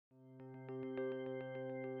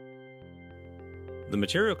The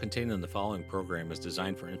material contained in the following program is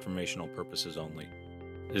designed for informational purposes only.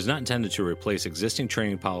 It is not intended to replace existing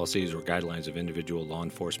training policies or guidelines of individual law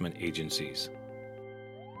enforcement agencies.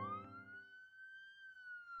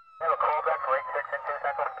 Have a call back for 86 in 2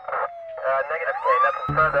 seconds. Negative K,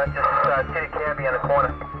 nothing further, just see the cabbie on the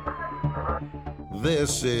corner.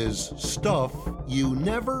 This is Stuff You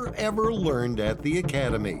Never Ever Learned at the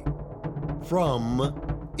Academy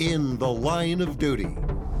from In the Line of Duty.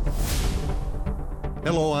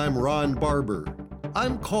 Hello, I'm Ron Barber.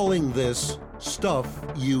 I'm calling this Stuff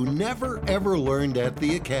You Never Ever Learned at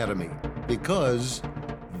the Academy because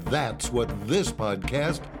that's what this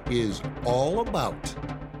podcast is all about.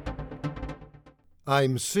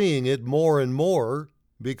 I'm seeing it more and more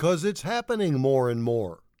because it's happening more and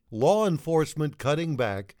more. Law enforcement cutting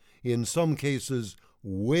back, in some cases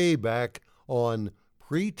way back, on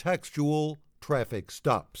pretextual traffic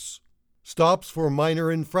stops. Stops for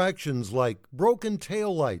minor infractions like broken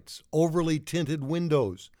taillights, overly tinted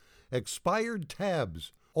windows, expired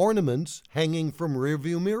tabs, ornaments hanging from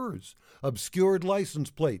rearview mirrors, obscured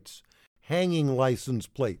license plates, hanging license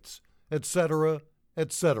plates, etc.,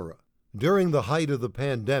 etc. During the height of the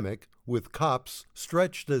pandemic, with cops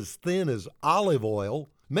stretched as thin as olive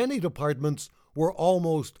oil, many departments were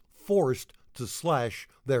almost forced to slash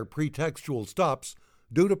their pretextual stops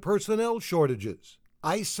due to personnel shortages.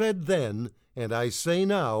 I said then, and I say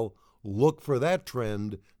now, look for that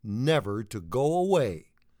trend never to go away.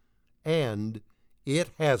 And it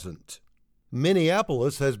hasn't.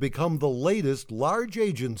 Minneapolis has become the latest large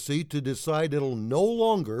agency to decide it'll no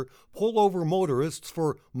longer pull over motorists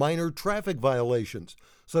for minor traffic violations,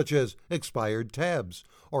 such as expired tabs,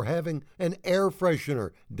 or having an air freshener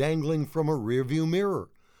dangling from a rearview mirror,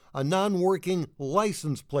 a non-working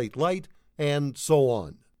license plate light, and so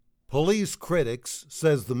on. Police critics,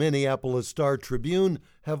 says the Minneapolis Star-Tribune,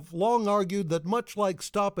 have long argued that much like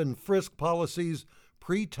stop and frisk policies,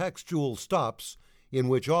 pretextual stops, in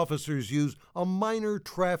which officers use a minor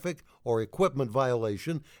traffic or equipment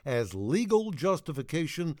violation as legal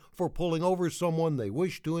justification for pulling over someone they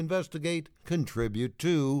wish to investigate, contribute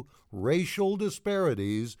to racial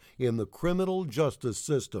disparities in the criminal justice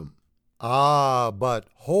system. Ah, but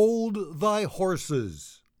hold thy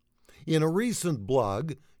horses. In a recent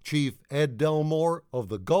blog, Chief Ed Delmore of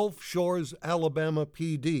the Gulf Shores, Alabama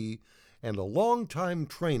PD, and a longtime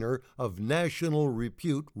trainer of national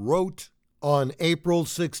repute, wrote, on April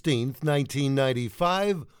 16,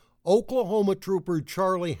 1995, Oklahoma trooper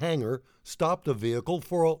Charlie Hanger stopped a vehicle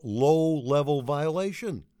for a low-level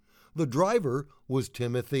violation. The driver was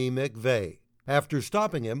Timothy McVeigh. After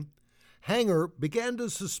stopping him, Hanger began to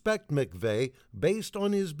suspect McVeigh, based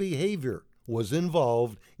on his behavior, was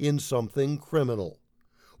involved in something criminal.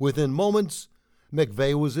 Within moments,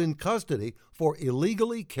 McVeigh was in custody for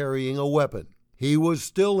illegally carrying a weapon. He was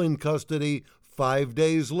still in custody 5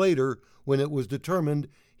 days later when it was determined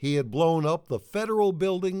he had blown up the federal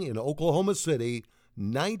building in Oklahoma City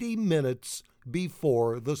 90 minutes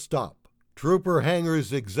before the stop. Trooper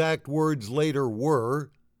Hanger's exact words later were,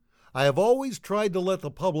 "I have always tried to let the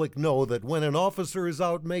public know that when an officer is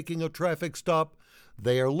out making a traffic stop,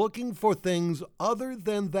 they are looking for things other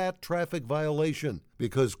than that traffic violation,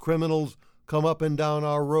 because criminals come up and down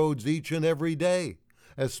our roads each and every day,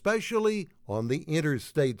 especially on the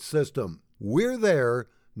interstate system. We're there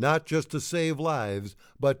not just to save lives,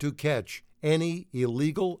 but to catch any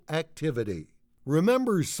illegal activity."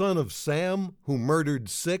 Remember Son of Sam, who murdered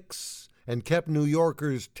 6 and kept New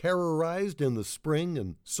Yorkers terrorized in the spring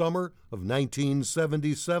and summer of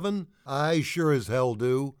 1977? I sure as hell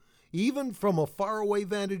do. Even from a faraway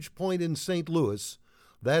vantage point in St. Louis,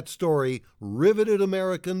 that story riveted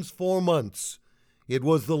Americans for months. It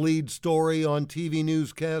was the lead story on TV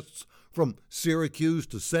newscasts from Syracuse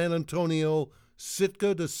to San Antonio,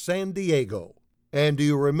 Sitka to San Diego. And do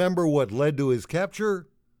you remember what led to his capture?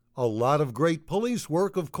 A lot of great police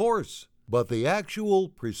work, of course, but the actual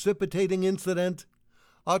precipitating incident?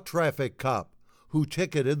 A traffic cop who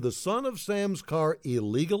ticketed the Son of Sam's car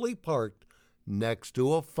illegally parked next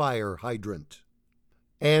to a fire hydrant.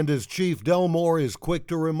 And as Chief Delmore is quick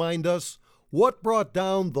to remind us, what brought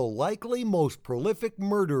down the likely most prolific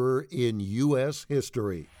murderer in U.S.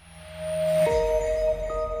 history?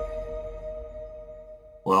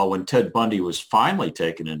 Well, when Ted Bundy was finally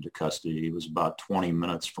taken into custody, he was about 20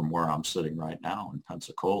 minutes from where I'm sitting right now in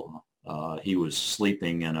Pensacola. He was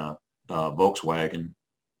sleeping in a Volkswagen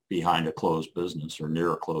behind a closed business or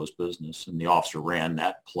near a closed business, and the officer ran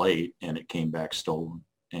that plate and it came back stolen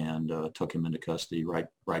and took him into custody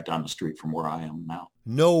right down the street from where I am now.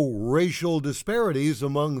 No racial disparities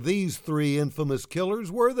among these 3 infamous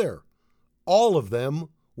killers, were there? All of them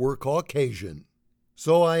were Caucasian.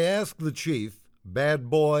 So I ask the chief, bad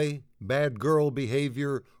boy, bad girl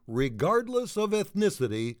behavior, regardless of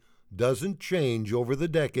ethnicity, doesn't change over the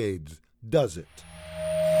decades, does it?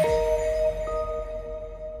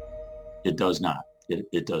 It does not.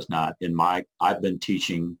 It does not. I've been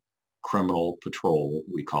teaching criminal patrol,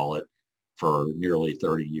 we call it, for nearly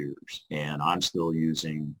 30 years, and I'm still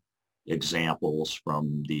using examples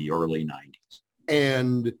from the early 90s.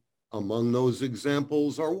 And among those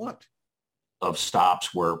examples are what? Of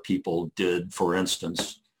stops where people did, for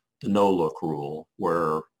instance, the no-look rule,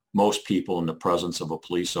 where most people in the presence of a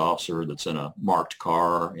police officer that's in a marked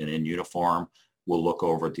car and in uniform will look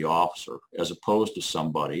over at the officer, as opposed to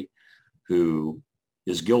somebody who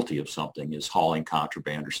is guilty of something, is hauling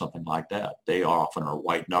contraband or something like that. They often are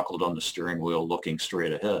white-knuckled on the steering wheel looking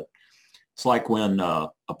straight ahead. It's like when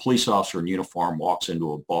a police officer in uniform walks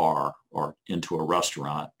into a bar or into a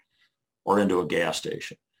restaurant or into a gas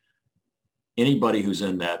station. Anybody who's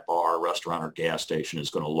in that bar, restaurant, or gas station is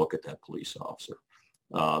going to look at that police officer.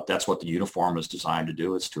 That's what the uniform is designed to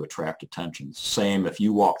do. It's to attract attention. Same if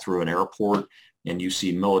you walk through an airport and you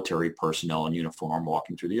see military personnel in uniform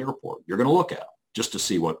walking through the airport. You're going to look at them just to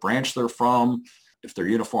see what branch they're from, if their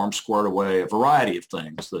uniform's squared away, a variety of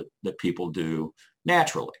things that people do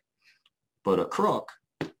naturally. But a crook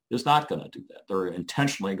is not going to do that. They're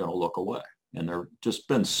intentionally going to look away. And there have just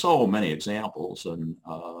been so many examples, and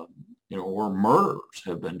where murderers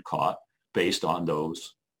have been caught based on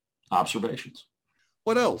those observations.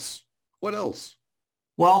 What else? What else?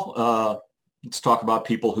 Well, let's talk about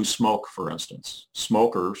people who smoke, for instance.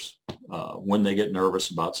 Smokers, when they get nervous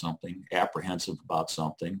about something, apprehensive about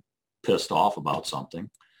something, pissed off about something,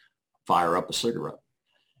 fire up a cigarette.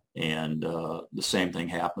 And the same thing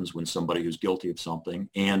happens when somebody who's guilty of something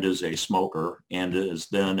and is a smoker and is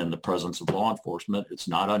then in the presence of law enforcement. It's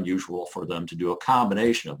not unusual for them to do a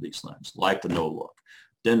combination of these things, like the no look,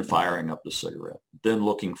 then firing up the cigarette, then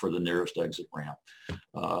looking for the nearest exit ramp.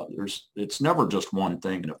 It's never just one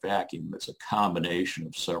thing in a vacuum. It's a combination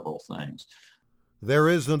of several things. There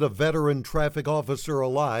isn't a veteran traffic officer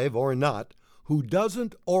alive or not who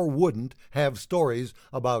doesn't or wouldn't have stories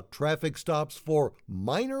about traffic stops for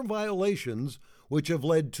minor violations which have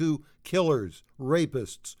led to killers,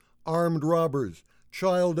 rapists, armed robbers,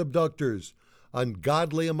 child abductors,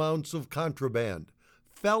 ungodly amounts of contraband,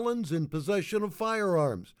 felons in possession of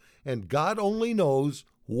firearms, and God only knows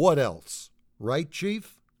what else. Right,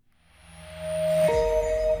 Chief?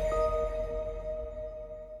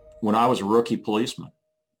 When I was a rookie policeman,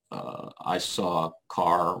 I saw a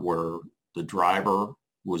car where the driver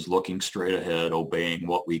was looking straight ahead, obeying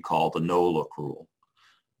what we call the no-look rule.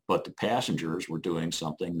 But the passengers were doing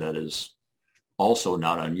something that is also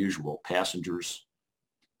not unusual. Passengers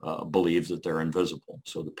believe that they're invisible.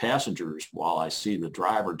 So the passengers, while I see the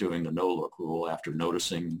driver doing the no-look rule after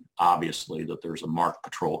noticing, obviously, that there's a marked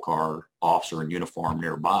patrol car officer in uniform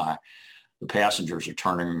nearby, the passengers are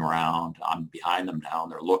turning around. I'm behind them now,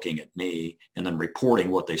 and they're looking at me and then reporting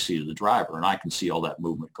what they see to the driver. And I can see all that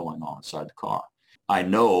movement going on inside the car. I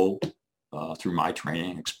know through my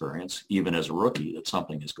training experience, even as a rookie, that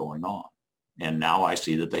something is going on. And now I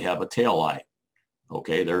see that they have a tail light.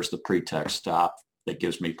 Okay, there's the pretext stop that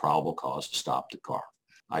gives me probable cause to stop the car.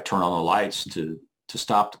 I turn on the lights to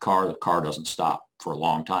stop the car doesn't stop for a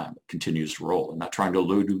long time. It continues to roll. They're not trying to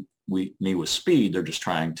elude me with speed. They're just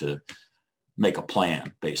trying to make a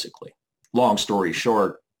plan, basically. Long story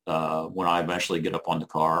short, when I eventually get up on the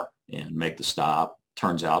car and make the stop,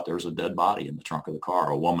 turns out there's a dead body in the trunk of the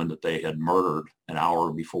car, a woman that they had murdered an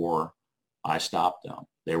hour before I stopped them.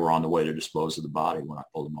 They were on the way to dispose of the body when I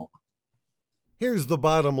pulled them over. Here's the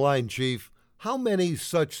bottom line, Chief. How many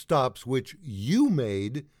such stops which you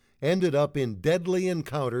made ended up in deadly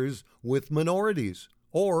encounters with minorities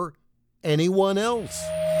or anyone else?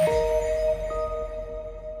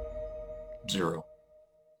 Zero.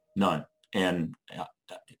 None. And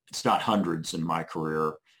it's not hundreds in my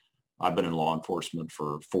career. I've been in law enforcement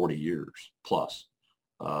for 40 years plus.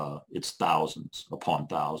 It's thousands upon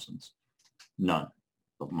thousands. None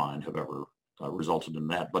of mine have ever resulted in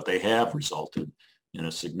that, but they have resulted in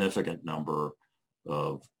a significant number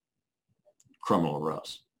of criminal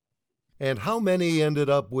arrests. And how many ended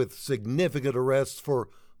up with significant arrests for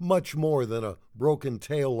much more than a broken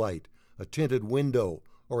taillight, a tinted window,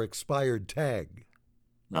 or expired tag?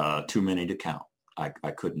 Too many to count. I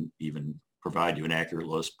couldn't even provide you an accurate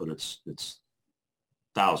list, but it's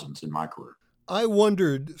thousands in my career. I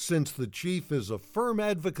wondered, since the chief is a firm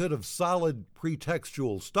advocate of solid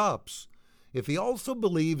pretextual stops, if he also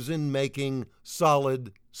believes in making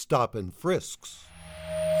solid stop and frisks.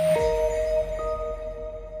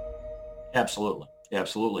 Absolutely.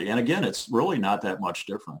 Absolutely. And again, it's really not that much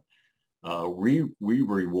different. We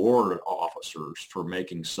reward officers for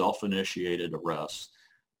making self-initiated arrests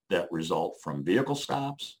that result from vehicle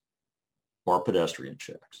stops or pedestrian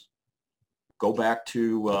checks. Go back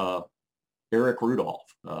to Eric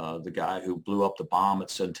Rudolph, the guy who blew up the bomb at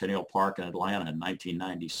Centennial Park in Atlanta in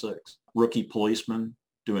 1996. Rookie policeman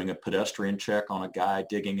doing a pedestrian check on a guy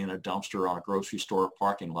digging in a dumpster on a grocery store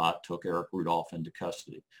parking lot took Eric Rudolph into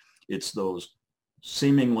custody. It's those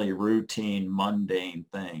seemingly routine, mundane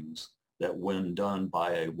things that when done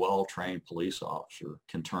by a well-trained police officer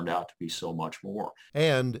can turn out to be so much more.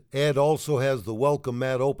 And Ed also has the welcome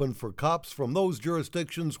mat open for cops from those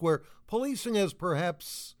jurisdictions where policing has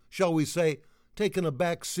perhaps, shall we say, taken a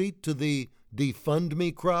back seat to the defund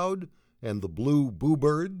me crowd and the blue boo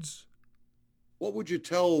birds. What would you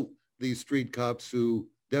tell these street cops who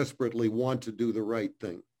desperately want to do the right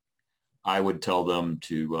thing? I would tell them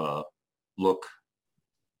to look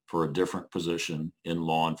for a different position in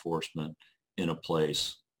law enforcement in a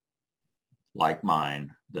place like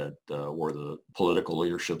mine that where the political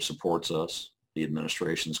leadership supports us, the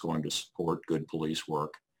administration is going to support good police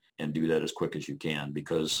work, and do that as quick as you can,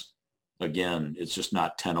 because again, it's just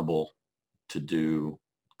not tenable to do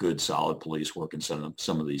good, solid police work in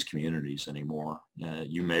some of these communities anymore.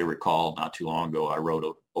 You may recall not too long ago, I wrote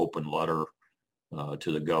an open letter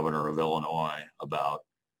to the governor of Illinois about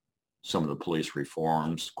some of the police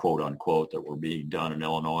reforms, quote unquote, that were being done in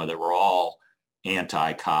Illinois that were all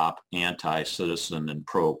anti-cop, anti-citizen, and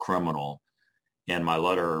pro-criminal. And my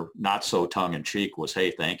letter, not so tongue-in-cheek, was, hey,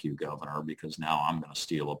 thank you, Governor, because now I'm going to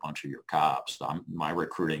steal a bunch of your cops. My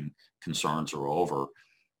recruiting concerns are over.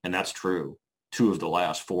 And that's true. 2 of the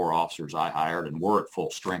last 4 officers I hired, and we're at full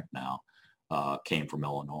strength now, came from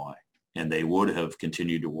Illinois. And they would have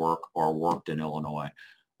continued to work or worked in Illinois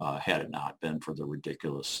had it not been for the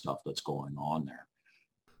ridiculous stuff that's going on there.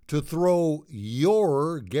 To throw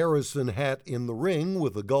your Garrison hat in the ring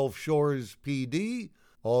with the Gulf Shores PD,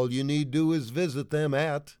 all you need do is visit them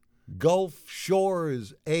at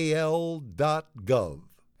gulfshoresal.gov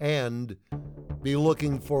and be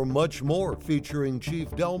looking for much more featuring Chief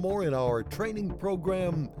Delmore in our training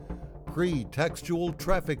program, Pretextual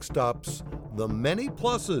Traffic Stops, The Many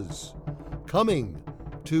Pluses, coming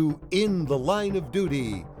to In the Line of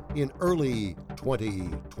Duty in early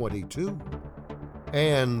 2022.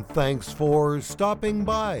 And thanks for stopping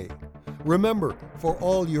by. Remember, for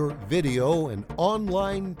all your video and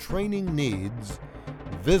online training needs,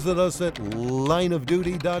 visit us at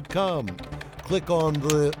lineofduty.com. Click on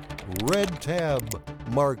the red tab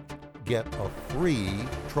marked Get a Free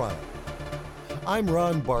Trial. I'm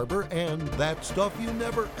Ron Barber, and that's stuff you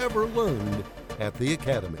never ever learned at the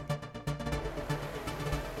Academy.